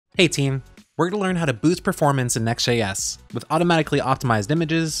Hey team, we're going to learn how to boost performance in Next.js with automatically optimized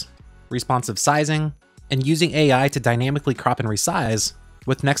images, responsive sizing, and using AI to dynamically crop and resize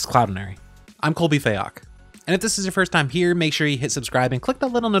with Next Cloudinary. I'm Colby Fayok, and if this is your first time here, make sure you hit subscribe and click that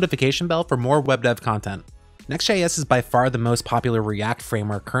little notification bell for more web dev content. Next.js is by far the most popular React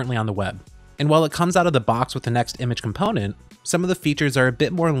framework currently on the web, and while it comes out of the box with the Next image component, some of the features are a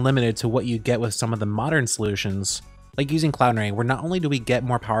bit more limited to what you get with some of the modern solutions. Like using Cloudinary, where not only do we get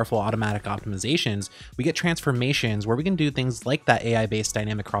more powerful automatic optimizations, we get transformations where we can do things like that AI-based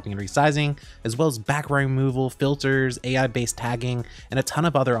dynamic cropping and resizing, as well as background removal, filters, AI-based tagging, and a ton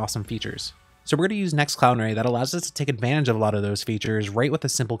of other awesome features. So we're going to use Next Cloudinary that allows us to take advantage of a lot of those features right with a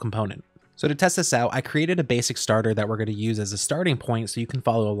simple component. So to test this out, I created a basic starter that we're going to use as a starting point so you can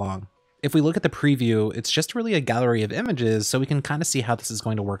follow along. If we look at the preview, it's just really a gallery of images, so we can kind of see how this is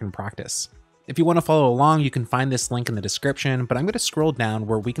going to work in practice. If you want to follow along, you can find this link in the description, but I'm going to scroll down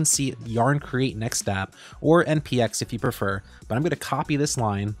where we can see yarn create next app, or npx if you prefer, but I'm going to copy this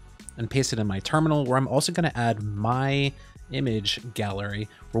line and paste it in my terminal, where I'm also going to add my image gallery,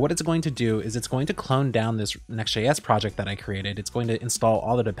 where what it's going to do is it's going to clone down this Next.js project that I created. It's going to install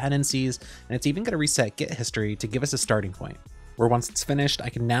all the dependencies, and it's even going to reset Git history to give us a starting point, where once it's finished, I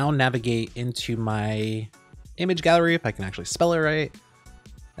can now navigate into my image gallery, if I can actually spell it right.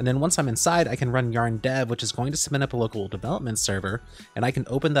 And then once I'm inside, I can run yarn dev, which is going to spin up a local development server, and I can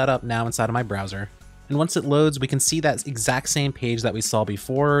open that up now inside of my browser. And once it loads, we can see that exact same page that we saw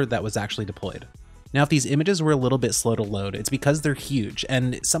before that was actually deployed. Now, if these images were a little bit slow to load, it's because they're huge,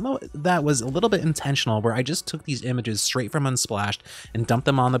 and some of that was a little bit intentional, where I just took these images straight from Unsplash and dumped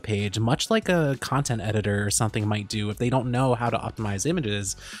them on the page, much like a content editor or something might do if they don't know how to optimize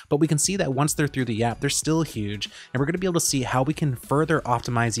images. But we can see that once they're through the app, they're still huge, and we're going to be able to see how we can further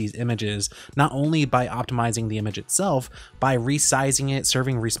optimize these images, not only by optimizing the image itself, by resizing it,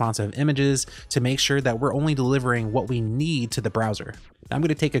 serving responsive images to make sure that we're only delivering what we need to the browser. Now I'm going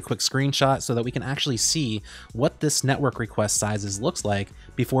to take a quick screenshot so that we can actually see what this network request sizes looks like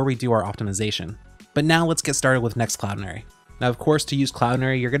before we do our optimization. But now let's get started with Next Cloudinary. Now, of course, to use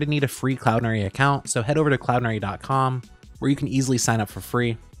Cloudinary, you're going to need a free Cloudinary account, so head over to cloudinary.com where you can easily sign up for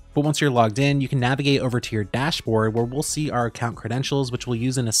free. But once you're logged in, you can navigate over to your dashboard where we'll see our account credentials, which we'll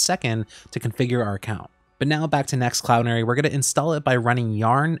use in a second to configure our account. But now back to Next Cloudinary, we're going to install it by running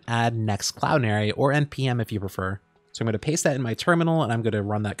yarn add next cloudinary, or npm if you prefer. So I'm going to paste that in my terminal and I'm going to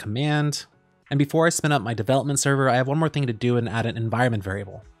run that command. And before I spin up my development server, I have one more thing to do and add an environment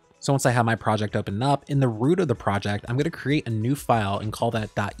variable. So once I have my project opened up, in the root of the project, I'm going to create a new file and call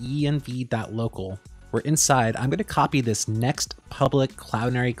that .env.local, where inside I'm going to copy this next public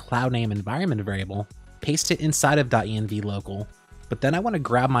Cloudinary cloud name environment variable, paste it inside of .env.local, but then I want to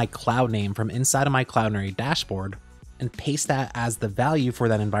grab my cloud name from inside of my Cloudinary dashboard and paste that as the value for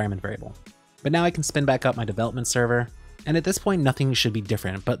that environment variable. But now I can spin back up my development server, and at this point nothing should be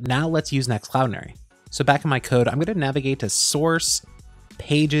different, but now let's use Next Cloudinary. So back in my code, I'm going to navigate to source,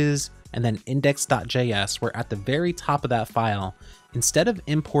 pages, and then index.js, where at the very top of that file, instead of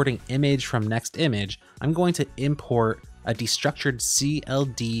importing image from next image, I'm going to import a destructured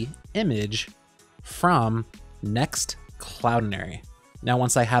CLD image from Next Cloudinary. Now,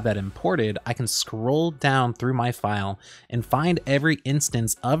 once I have that imported, I can scroll down through my file and find every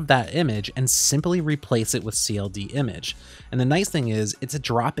instance of that image and simply replace it with CLD image. And the nice thing is it's a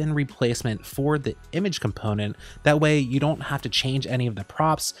drop-in replacement for the image component. That way you don't have to change any of the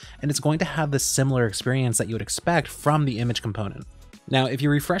props, and it's going to have the similar experience that you would expect from the image component. Now, if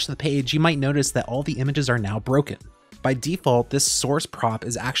you refresh the page, you might notice that all the images are now broken. By default, this source prop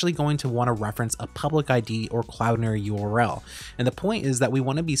is actually going to want to reference a public ID or Cloudinary URL. And the point is that we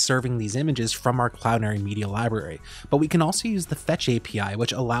want to be serving these images from our Cloudinary media library. But we can also use the fetch API,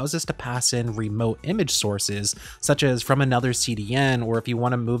 which allows us to pass in remote image sources, such as from another CDN, or if you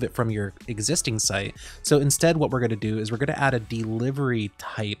want to move it from your existing site. So instead, what we're going to do is we're going to add a delivery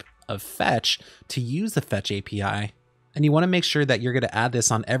type of fetch to use the fetch API. And you want to make sure that you're going to add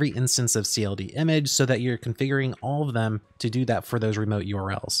this on every instance of CLD image so that you're configuring all of them to do that for those remote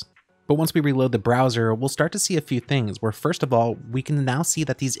URLs. But once we reload the browser, we'll start to see a few things where, first of all, we can now see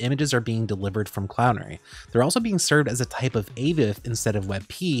that these images are being delivered from Cloudinary. They're also being served as a type of AVIF instead of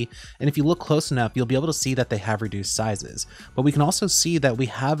WebP, and if you look close enough, you'll be able to see that they have reduced sizes. But we can also see that we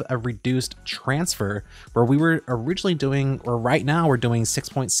have a reduced transfer where we were originally doing, or right now we're doing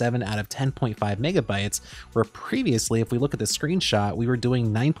 6.7 out of 10.5 megabytes, where previously, if we look at the screenshot, we were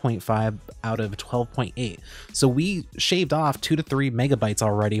doing 9.5 out of 12.8. So we shaved off 2 to 3 megabytes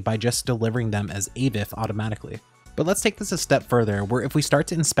already by just delivering them as AVIF automatically. But let's take this a step further, where if we start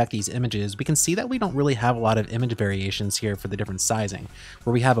to inspect these images, we can see that we don't really have a lot of image variations here for the different sizing,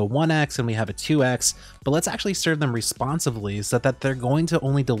 where we have a 1x and we have a 2x, but let's actually serve them responsively so that they're going to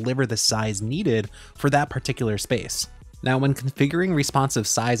only deliver the size needed for that particular space. Now, when configuring responsive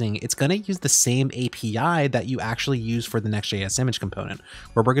sizing, it's going to use the same API that you actually use for the Next.js image component,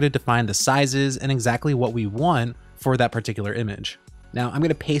 where we're going to define the sizes and exactly what we want for that particular image. Now I'm going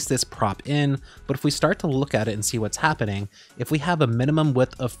to paste this prop in, but if we start to look at it and see what's happening, if we have a minimum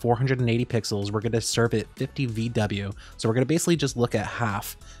width of 480 pixels, we're going to serve it 50 VW. So we're going to basically just look at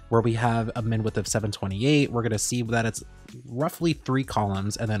half, where we have a min width of 728. We're going to see that it's roughly 3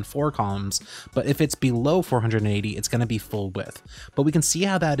 columns and then 4 columns. But if it's below 480, it's going to be full width. But we can see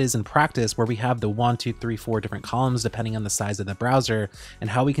how that is in practice, where we have the 1, 2, 3, 4 different columns depending on the size of the browser and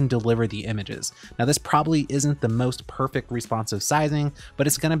how we can deliver the images. Now this probably isn't the most perfect responsive sizing, but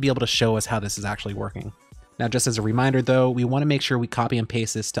it's going to be able to show us how this is actually working. Now, just as a reminder though, we want to make sure we copy and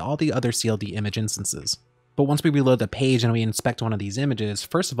paste this to all the other CLD image instances. But once we reload the page and we inspect one of these images,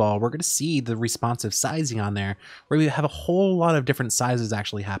 first of all, we're going to see the responsive sizing on there, where we have a whole lot of different sizes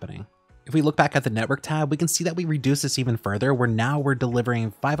actually happening. If we look back at the network tab, we can see that we reduce this even further, where now we're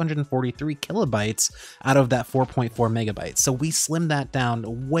delivering 543 kilobytes out of that 4.4 megabytes. So we slimmed that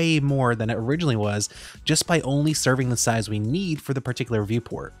down way more than it originally was, just by only serving the size we need for the particular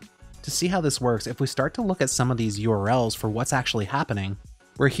viewport. To see how this works, if we start to look at some of these URLs for what's actually happening,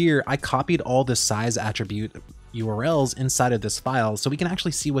 where here I copied all the size attribute URLs inside of this file so we can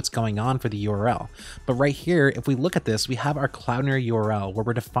actually see what's going on for the URL. But right here, if we look at this, we have our Cloudinary URL where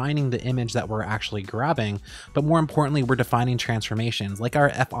we're defining the image that we're actually grabbing, but more importantly, we're defining transformations like our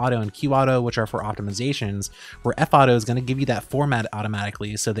fauto and qauto, which are for optimizations, where fauto is going to give you that format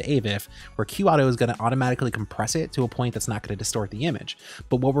automatically, so the AVIF, where qauto is going to automatically compress it to a point that's not going to distort the image.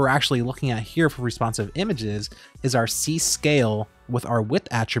 But what we're actually looking at here for responsive images is our C scale with our width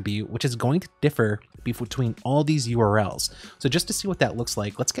attribute, which is going to differ between all these URLs. So just to see what that looks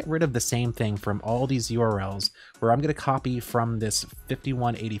like, let's get rid of the same thing from all these URLs, where I'm going to copy from this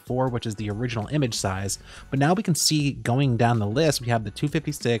 5184, which is the original image size. But now we can see going down the list, we have the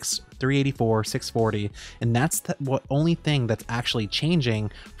 256, 384, 640, and that's the only thing that's actually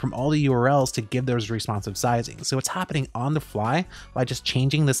changing from all the URLs to give those responsive sizing. So it's happening on the fly by just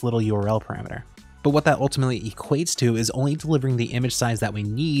changing this little URL parameter. But what that ultimately equates to is only delivering the image size that we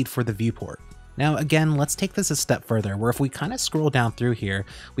need for the viewport. Now again, let's take this a step further, where if we kind of scroll down through here,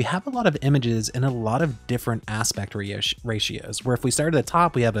 we have a lot of images in a lot of different aspect ratios, where if we start at the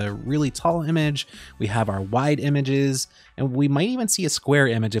top, we have a really tall image, we have our wide images, and we might even see a square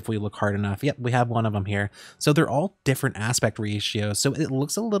image if we look hard enough. Yep, we have one of them here. So they're all different aspect ratios, so it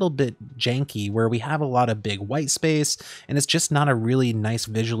looks a little bit janky, where we have a lot of big white space, and it's just not a really nice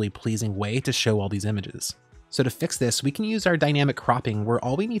visually pleasing way to show all these images. So to fix this, we can use our dynamic cropping, where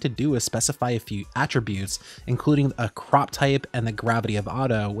all we need to do is specify a few attributes, including a crop type and the gravity of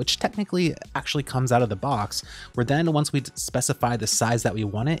auto, which technically actually comes out of the box, where then once we specify the size that we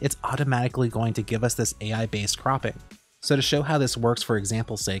want it, it's automatically going to give us this AI-based cropping. So to show how this works for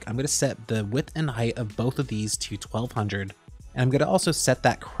example's sake, I'm going to set the width and height of both of these to 1200, and I'm going to also set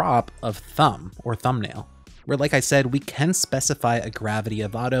that crop of thumb or thumbnail, where, like I said, we can specify a gravity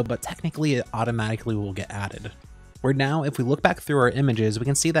of auto, but technically it automatically will get added. Where now, if we look back through our images, we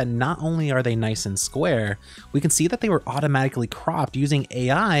can see that not only are they nice and square, we can see that they were automatically cropped using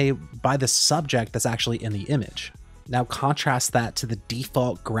AI by the subject that's actually in the image. Now contrast that to the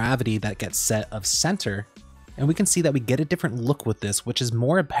default gravity that gets set of center, and we can see that we get a different look with this, which is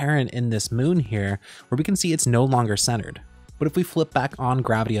more apparent in this moon here, where we can see it's no longer centered. But if we flip back on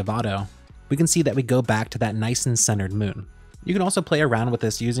gravity of auto, we can see that we go back to that nice and centered moon. You can also play around with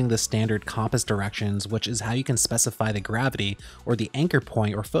this using the standard compass directions, which is how you can specify the gravity or the anchor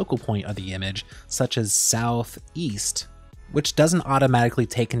point or focal point of the image, such as south, east, which doesn't automatically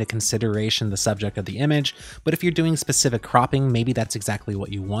take into consideration the subject of the image, but if you're doing specific cropping, maybe that's exactly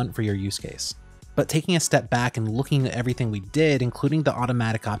what you want for your use case. But taking a step back and looking at everything we did, including the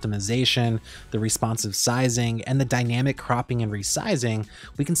automatic optimization, the responsive sizing, and the dynamic cropping and resizing,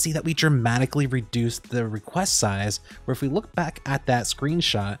 we can see that we dramatically reduced the request size, where if we look back at that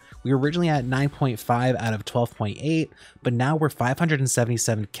screenshot, we were originally at 9.5 out of 12.8, but now we're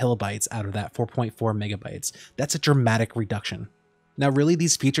 577 kilobytes out of that 4.4 megabytes. That's a dramatic reduction. Now really,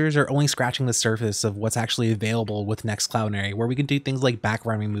 these features are only scratching the surface of what's actually available with Next Cloudinary, where we can do things like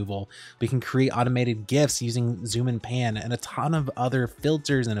background removal, we can create automated GIFs using zoom and pan, and a ton of other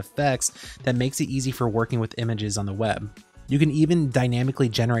filters and effects that makes it easy for working with images on the web. You can even dynamically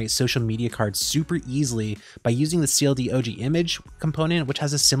generate social media cards super easily by using the CLD OG image component, which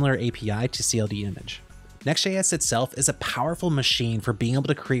has a similar API to CLD image. Next.js itself is a powerful machine for being able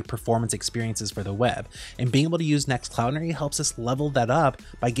to create performance experiences for the web, and being able to use Next Cloudinary helps us level that up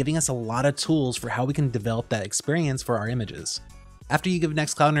by giving us a lot of tools for how we can develop that experience for our images. After you give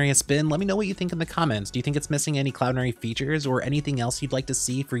Next Cloudinary a spin, let me know what you think in the comments. Do you think it's missing any Cloudinary features or anything else you'd like to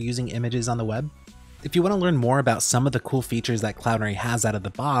see for using images on the web? If you want to learn more about some of the cool features that Cloudinary has out of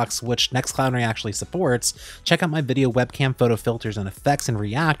the box, which Next Cloudinary actually supports, check out my video webcam photo filters and effects in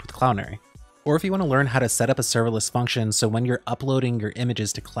React with Cloudinary. Or if you want to learn how to set up a serverless function so when you're uploading your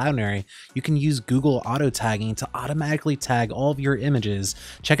images to Cloudinary, you can use Google auto tagging to automatically tag all of your images,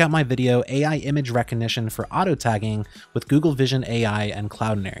 check out my video AI image recognition for auto tagging with Google Vision AI and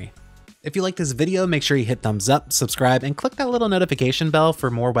Cloudinary. If you like this video, make sure you hit thumbs up, subscribe, and click that little notification bell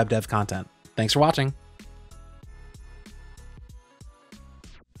for more web dev content. Thanks for watching.